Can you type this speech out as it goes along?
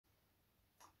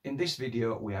In this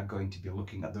video, we are going to be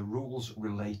looking at the rules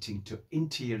relating to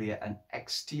interior and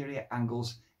exterior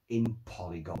angles in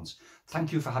polygons.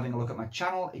 Thank you for having a look at my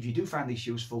channel. If you do find this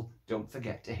useful, don't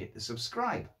forget to hit the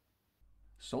subscribe.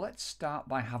 So let's start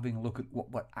by having a look at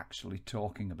what we're actually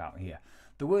talking about here.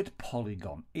 The word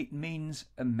polygon, it means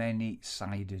a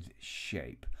many-sided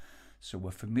shape. So we're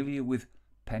familiar with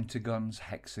pentagons,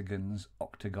 hexagons,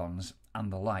 octagons,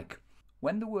 and the like.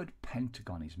 When the word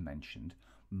pentagon is mentioned,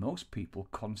 most people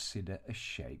consider a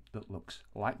shape that looks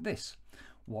like this.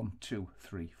 1, 2,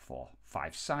 3, 4,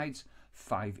 5 sides,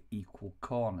 5 equal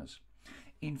corners.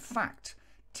 In fact,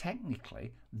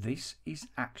 technically, this is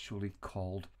actually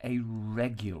called a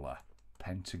regular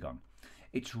pentagon.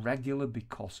 It's regular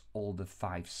because all the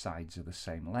 5 sides are the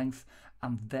same length,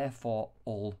 and therefore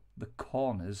all the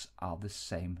corners are the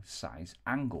same size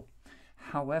angle.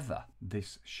 However,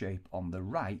 this shape on the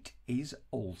right is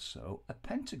also a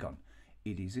pentagon.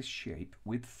 It is a shape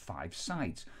with 5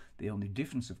 sides. The only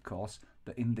difference, of course,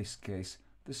 that in this case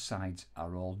the sides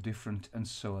are all different and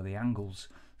so are the angles.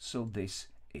 So this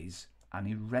is an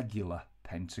irregular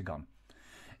pentagon.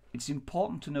 It's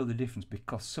important to know the difference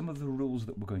because some of the rules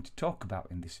that we're going to talk about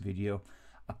in this video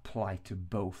apply to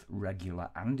both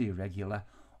regular and irregular,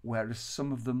 whereas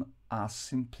some of them are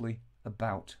simply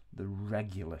about the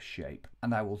regular shape.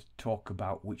 And I will talk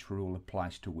about which rule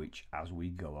applies to which as we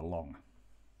go along.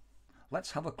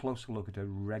 Let's have a closer look at a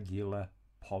regular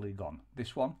polygon.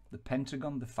 This one, the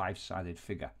pentagon, the 5-sided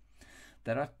figure.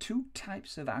 There are 2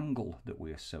 types of angle that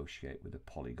we associate with a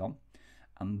polygon,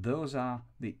 and those are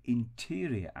the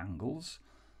interior angles,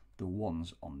 the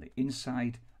ones on the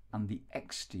inside, and the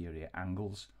exterior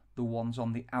angles, the ones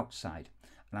on the outside.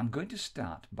 And I'm going to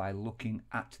start by looking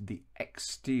at the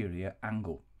exterior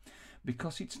angle,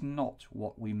 because it's not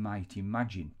what we might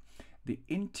imagine. The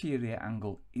interior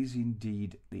angle is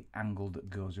indeed the angle that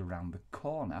goes around the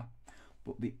corner,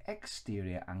 but the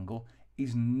exterior angle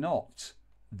is not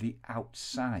the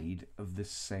outside of the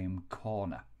same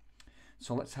corner.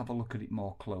 So let's have a look at it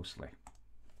more closely.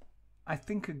 I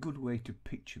think a good way to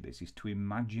picture this is to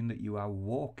imagine that you are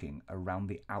walking around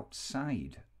the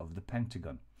outside of the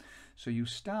pentagon. So you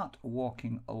start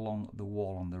walking along the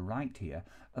wall on the right here,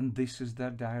 and this is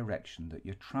the direction that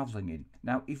you're traveling in.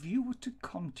 Now, if you were to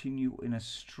continue in a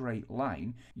straight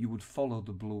line, you would follow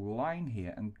the blue line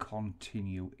here and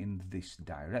continue in this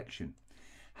direction.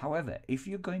 However, if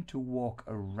you're going to walk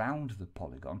around the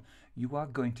polygon, you are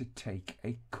going to take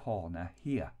a corner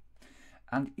here.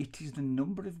 And it is the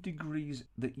number of degrees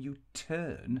that you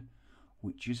turn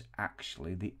which is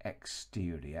actually the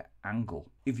exterior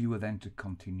angle. If you were then to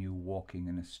continue walking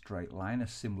in a straight line, a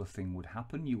similar thing would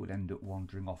happen. You would end up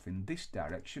wandering off in this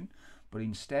direction, but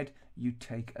instead you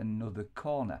take another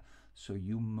corner. So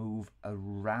you move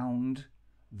around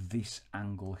this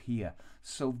angle here.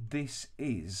 So this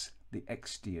is the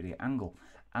exterior angle.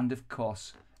 And of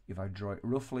course, if I draw it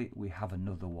roughly, we have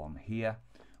another one here,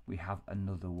 we have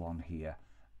another one here,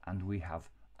 and we have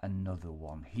another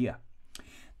one here.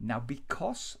 Now,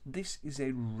 because this is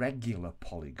a regular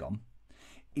polygon,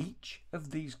 each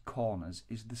of these corners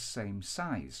is the same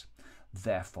size.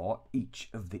 Therefore, each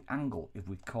of the angle, if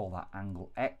we call that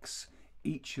angle x,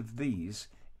 each of these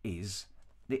is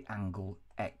the angle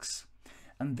x.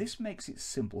 And this makes it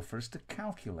simple for us to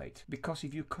calculate, because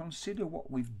if you consider what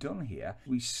we've done here,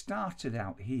 we started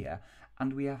out here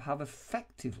and we have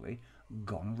effectively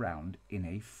gone round in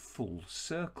a full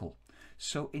circle.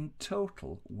 So in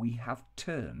total, we have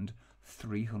turned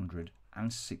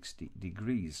 360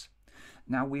 degrees.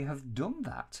 Now, we have done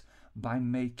that by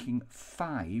making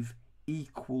 5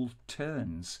 equal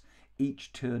turns.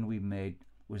 Each turn we made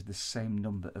was the same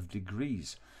number of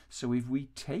degrees. So if we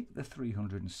take the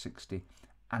 360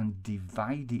 and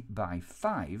divide it by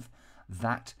 5,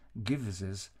 that gives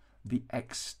us the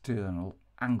external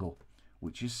angle,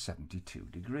 which is 72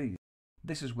 degrees.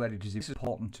 This is where it is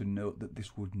important to note that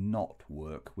this would not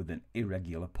work with an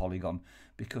irregular polygon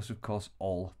because, of course,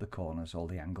 all the corners, all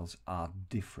the angles are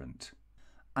different.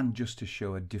 And just to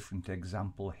show a different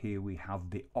example, here we have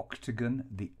the octagon,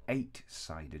 the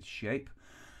 8-sided shape.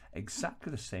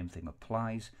 Exactly the same thing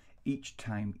applies. Each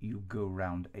time you go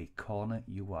round a corner,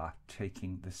 you are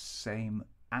taking the same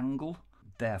angle.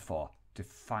 Therefore, to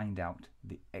find out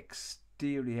the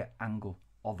exterior angle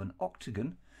of an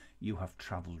octagon, you have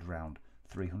travelled round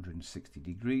 360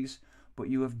 degrees, but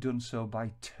you have done so by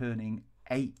turning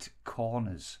 8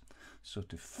 corners. So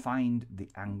to find the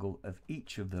angle of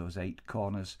each of those 8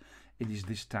 corners, it is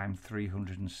this time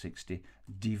 360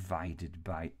 divided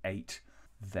by 8.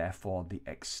 Therefore, the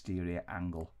exterior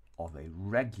angle of a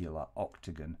regular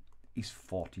octagon is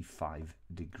 45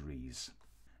 degrees.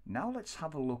 Now let's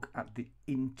have a look at the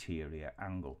interior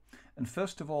angle. And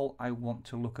first of all, I want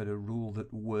to look at a rule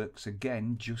that works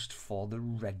again just for the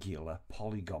regular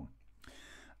polygon.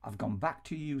 I've gone back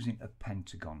to using a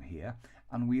pentagon here,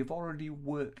 and we have already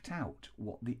worked out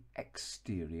what the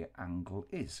exterior angle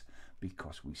is,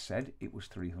 because we said it was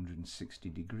 360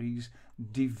 degrees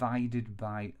divided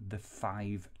by the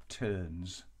 5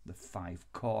 turns, the 5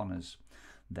 corners.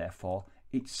 Therefore,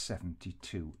 it's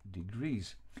 72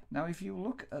 degrees. Now, if you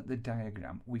look at the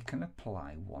diagram, we can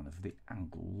apply one of the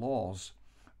angle laws,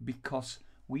 because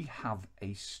we have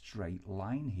a straight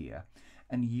line here,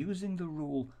 and using the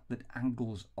rule that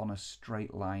angles on a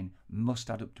straight line must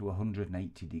add up to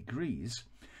 180 degrees,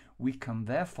 we can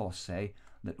therefore say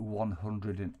that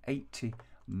 180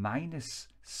 minus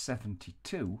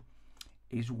 72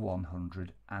 is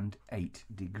 108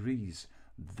 degrees.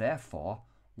 Therefore,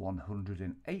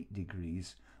 108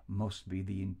 degrees must be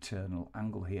the internal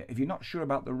angle here. If you're not sure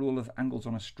about the rule of angles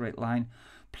on a straight line,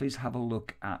 please have a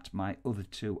look at my other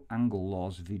 2 angle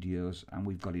laws videos, and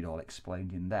we've got it all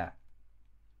explained in there.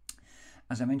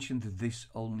 As I mentioned, this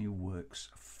only works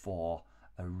for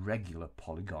a regular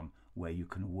polygon where you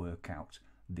can work out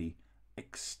the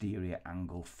exterior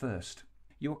angle first.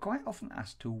 You are quite often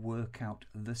asked to work out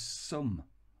the sum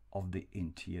of the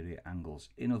interior angles.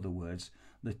 In other words,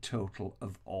 the total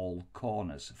of all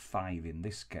corners, 5 in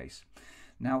this case.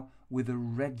 Now, with a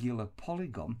regular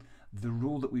polygon, the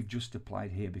rule that we've just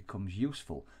applied here becomes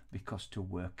useful, because to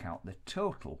work out the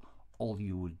total, all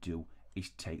you would do is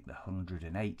take the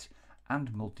 108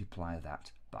 and multiply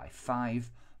that by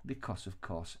 5, because of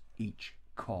course each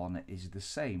corner is the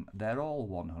same. They're all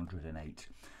 108.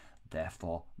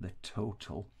 Therefore, the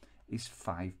total is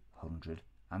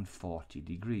 540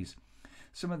 degrees.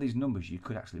 Some of these numbers you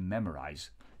could actually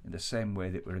memorize in the same way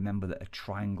that we remember that a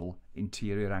triangle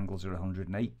interior angles are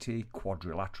 180,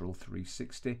 quadrilateral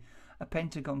 360, a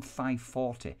pentagon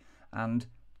 540, and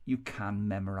you can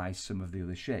memorize some of the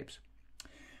other shapes.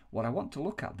 What I want to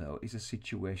look at though is a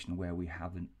situation where we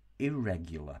have an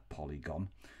irregular polygon,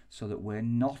 so that we're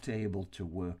not able to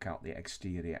work out the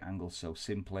exterior angle so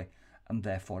simply, and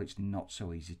therefore it's not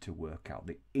so easy to work out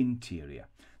the interior.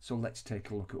 So let's take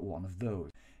a look at one of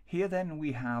those. Here then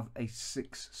we have a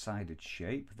 6-sided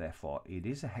shape, therefore it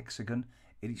is a hexagon.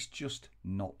 It is just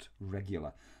not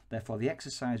regular. Therefore the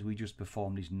exercise we just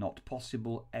performed is not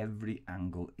possible. Every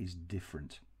angle is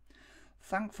different.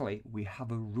 Thankfully, we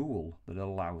have a rule that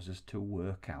allows us to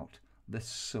work out the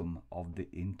sum of the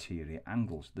interior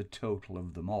angles, the total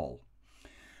of them all.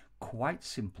 Quite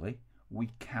simply, we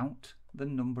count the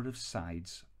number of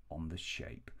sides on the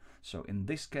shape. So in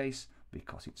this case,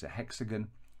 because it's a hexagon,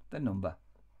 the number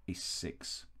is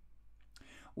 6.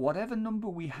 Whatever number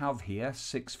we have here,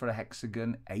 6 for a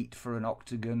hexagon, 8 for an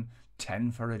octagon, 10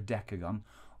 for a decagon,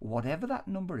 whatever that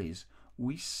number is,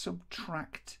 we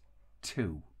subtract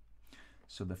 2.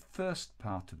 So the first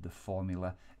part of the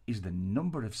formula is the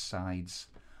number of sides,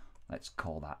 let's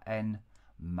call that n,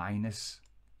 minus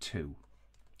 2.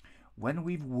 When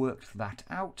we've worked that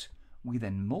out, we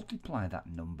then multiply that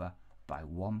number by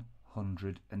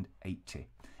 180,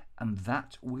 and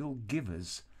that will give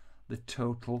us the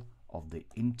total of the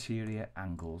interior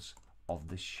angles of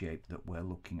the shape that we're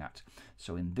looking at.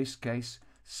 So in this case,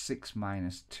 6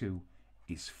 minus 2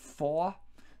 is 4,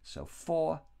 so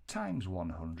 4 times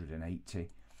 180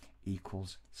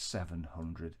 equals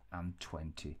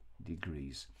 720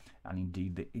 degrees. And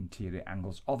indeed, the interior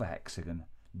angles of a hexagon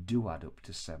do add up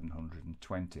to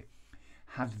 720.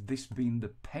 Had this been the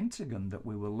pentagon that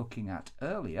we were looking at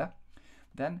earlier,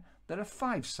 then there are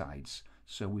 5 sides.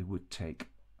 So we would take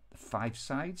the 5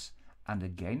 sides and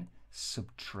again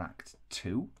subtract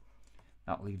 2.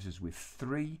 That leaves us with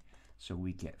 3. So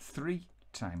we get 3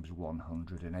 times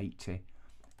 180,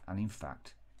 and in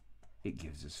fact it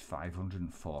gives us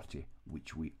 540,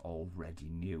 which we already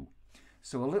knew.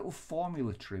 So a little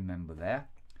formula to remember there: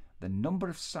 the number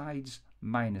of sides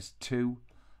minus 2,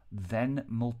 then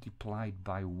multiplied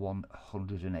by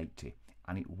 180,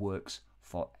 and it works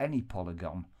for any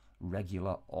polygon,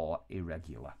 regular or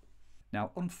irregular.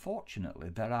 Now, unfortunately,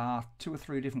 there are 2 or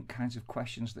 3 different kinds of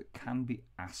questions that can be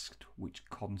asked which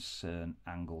concern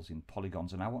angles in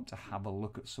polygons, and I want to have a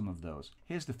look at some of those.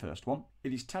 Here's the first one.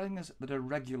 It is telling us that a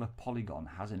regular polygon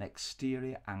has an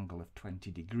exterior angle of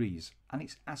 20 degrees, and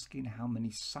it's asking how many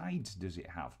sides does it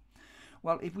have.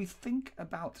 Well, if we think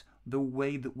about the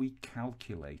way that we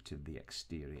calculated the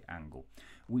exterior angle,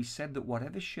 we said that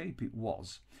whatever shape it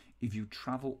was, if you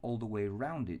travel all the way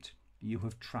around it, you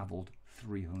have travelled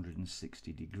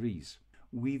 360 degrees.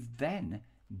 We've then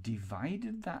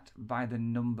divided that by the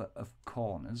number of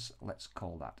corners, let's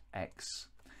call that x,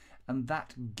 and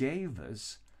that gave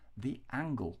us the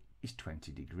angle is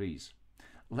 20 degrees.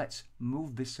 Let's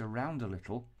move this around a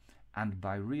little, and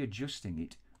by readjusting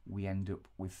it we end up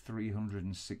with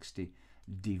 360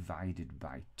 divided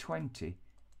by 20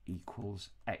 equals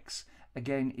x.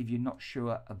 Again, if you're not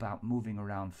sure about moving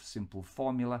around simple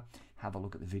formula, have a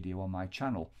look at the video on my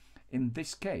channel. In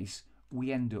this case,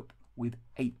 we end up with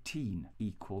 18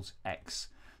 equals x.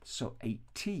 So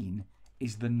 18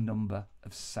 is the number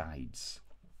of sides.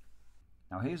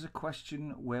 Now here's a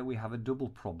question where we have a double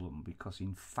problem, because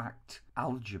in fact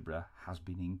algebra has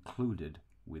been included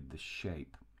with the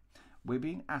shape. We're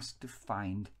being asked to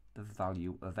find the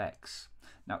value of x.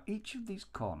 Now each of these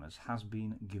corners has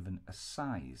been given a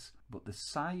size, but the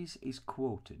size is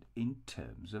quoted in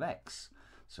terms of x.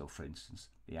 So for instance,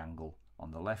 the angle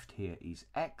on the left here is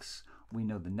x. We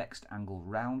know the next angle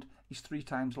round is 3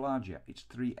 times larger, it's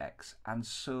 3x, and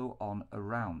so on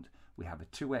around. We have a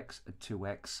 2x, a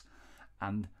 2x,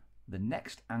 and the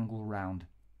next angle round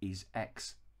is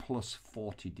x plus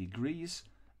 40 degrees,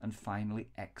 and finally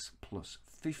x plus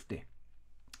 50.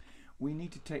 We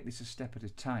need to take this a step at a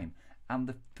time, and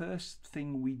the first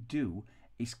thing we do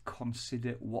is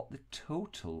consider what the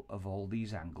total of all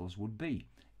these angles would be.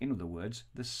 In other words,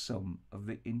 the sum of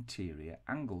the interior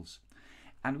angles.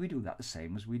 And we do that the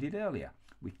same as we did earlier.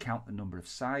 We count the number of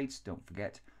sides, don't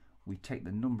forget, we take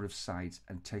the number of sides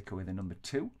and take away the number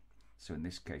 2. So in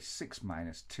this case 6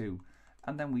 minus 2,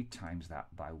 and then we times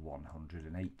that by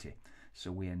 180.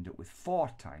 So we end up with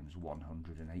 4 times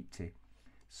 180.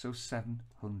 So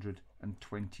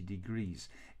 720 degrees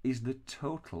is the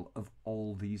total of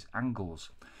all these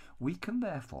angles. We can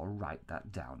therefore write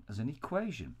that down as an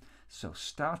equation. So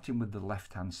starting with the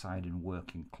left hand side and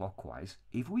working clockwise,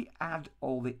 if we add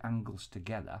all the angles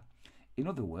together, in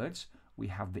other words, we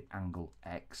have the angle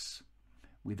x,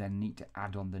 we then need to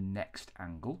add on the next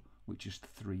angle, which is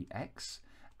 3x,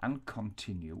 and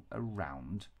continue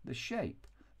around the shape,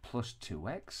 plus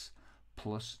 2x,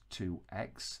 plus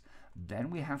 2x, then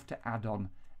we have to add on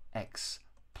x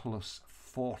plus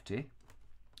 40,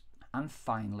 and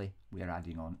finally we are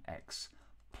adding on x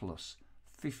plus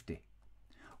 50.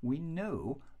 We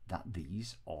know that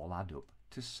these all add up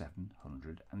to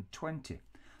 720.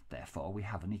 Therefore we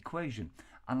have an equation,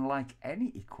 and like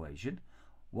any equation,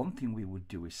 one thing we would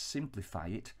do is simplify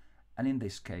it, and in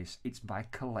this case it's by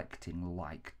collecting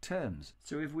like terms.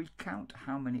 So if we count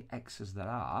how many x's there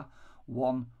are,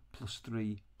 1 plus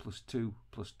 3 plus 2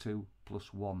 plus 2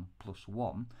 plus 1 plus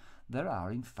 1, there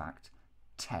are in fact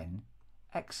 10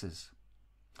 x's.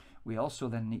 We also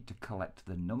then need to collect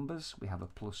the numbers. We have a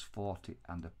plus 40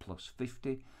 and a plus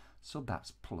 50, so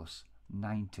that's plus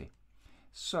 90.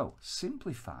 So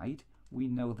simplified, we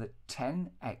know that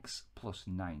 10x plus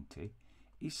 90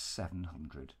 is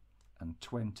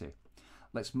 720.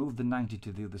 Let's move the 90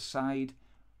 to the other side.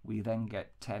 We then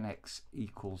get 10x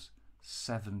equals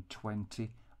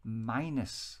 720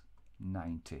 minus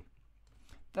 90.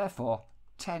 Therefore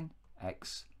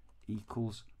 10x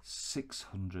equals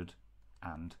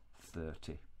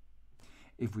 630.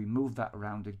 If we move that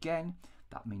around again,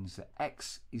 that means that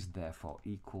x is therefore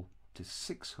equal to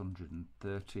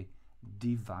 630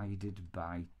 divided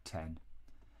by 10.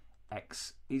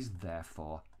 X is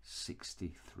therefore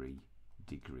 63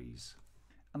 degrees.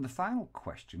 And the final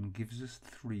question gives us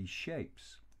 3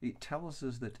 shapes. It tells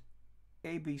us that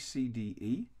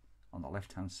ABCDE on the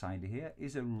left hand side here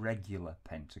is a regular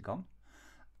pentagon,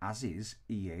 as is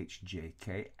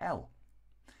EHJKL.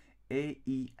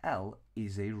 AEL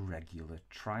is a regular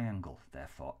triangle,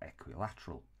 therefore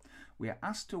equilateral. We are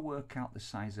asked to work out the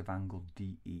size of angle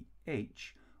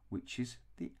DEH, which is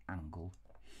the angle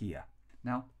here.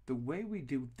 Now, the way we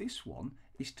do this one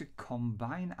is to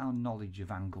combine our knowledge of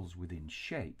angles within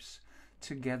shapes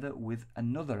together with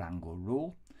another angle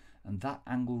rule, and that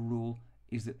angle rule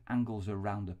is that angles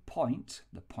around a point,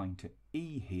 the point at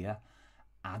E here,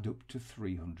 add up to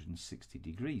 360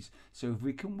 degrees. So if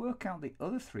we can work out the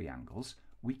other 3 angles,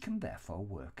 we can therefore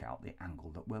work out the angle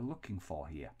that we're looking for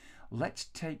here. Let's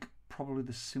take probably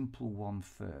the simple one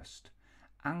first.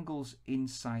 Angles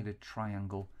inside a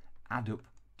triangle add up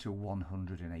to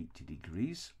 180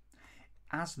 degrees.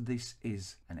 As this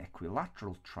is an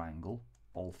equilateral triangle,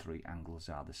 all 3 angles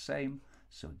are the same,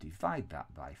 so divide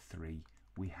that by 3,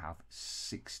 we have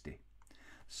 60.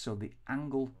 So the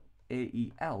angle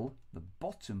AEL, the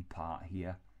bottom part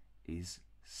here, is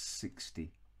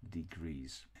 60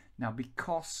 degrees. Now,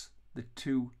 because the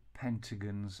 2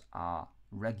 pentagons are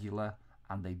regular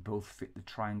and they both fit the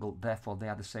triangle, therefore they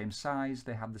are the same size,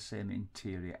 they have the same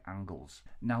interior angles.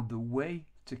 Now, the way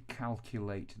to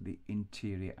calculate the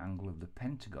interior angle of the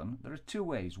pentagon, there are 2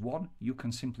 ways. One, you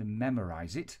can simply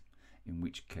memorize it, in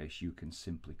which case you can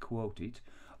simply quote it,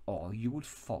 or you would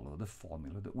follow the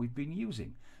formula that we've been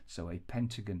using. So a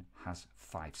pentagon has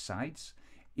 5 sides.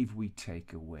 If we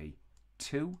take away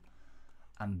 2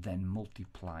 and then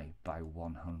multiply by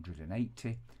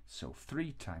 180, so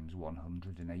 3 times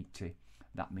 180,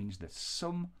 that means the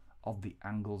sum of the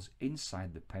angles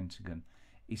inside the pentagon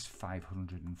is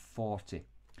 540.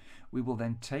 We will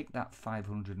then take that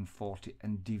 540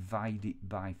 and divide it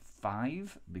by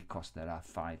 5, because there are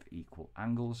 5 equal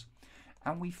angles,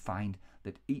 and we find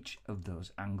that each of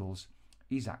those angles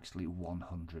is actually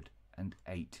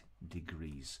 108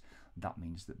 degrees. That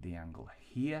means that the angle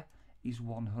here is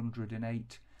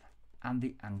 108 and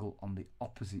the angle on the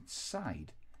opposite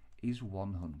side is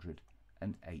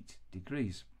 108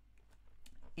 degrees.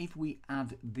 If we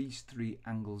add these 3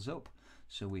 angles up,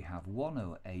 so we have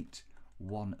 108,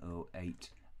 108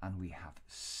 and we have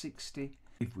 60.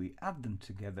 If we add them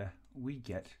together, we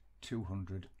get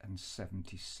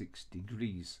 276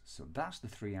 degrees. So that's the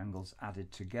 3 angles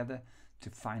added together. To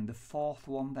find the 4th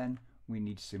one, then we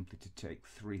need simply to take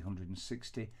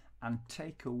 360 and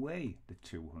take away the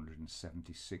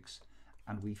 276,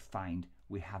 and we find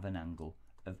we have an angle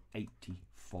of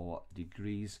 84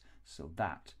 degrees. So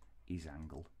that is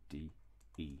angle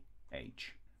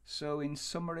DEH. So in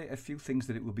summary, a few things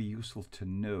that it will be useful to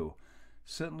know.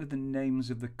 Certainly the names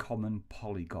of the common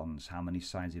polygons, how many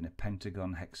sides in a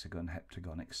pentagon, hexagon,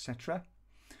 heptagon, etc.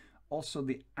 Also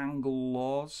the angle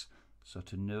laws, so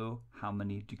to know how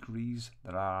many degrees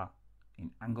there are in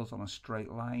angles on a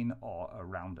straight line or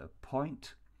around a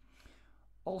point.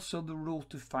 Also the rule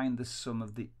to find the sum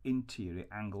of the interior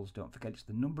angles. Don't forget, it's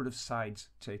the number of sides,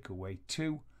 take away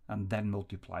 2 and then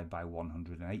multiply by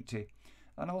 180.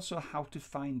 And also how to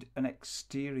find an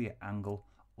exterior angle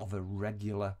of a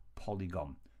regular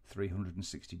polygon,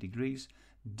 360 degrees,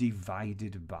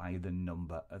 divided by the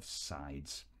number of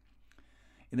sides.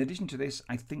 In addition to this,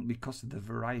 I think because of the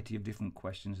variety of different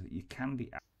questions that you can be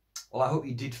asked. Well, I hope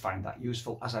you did find that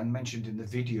useful. As I mentioned in the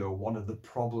video, one of the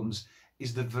problems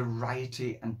is the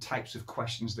variety and types of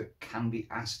questions that can be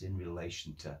asked in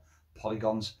relation to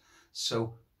polygons.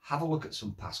 So have a look at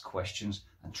some past questions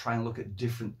and try and look at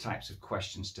different types of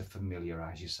questions to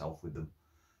familiarise yourself with them.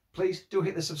 Please do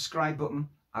hit the subscribe button.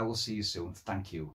 I will see you soon. Thank you.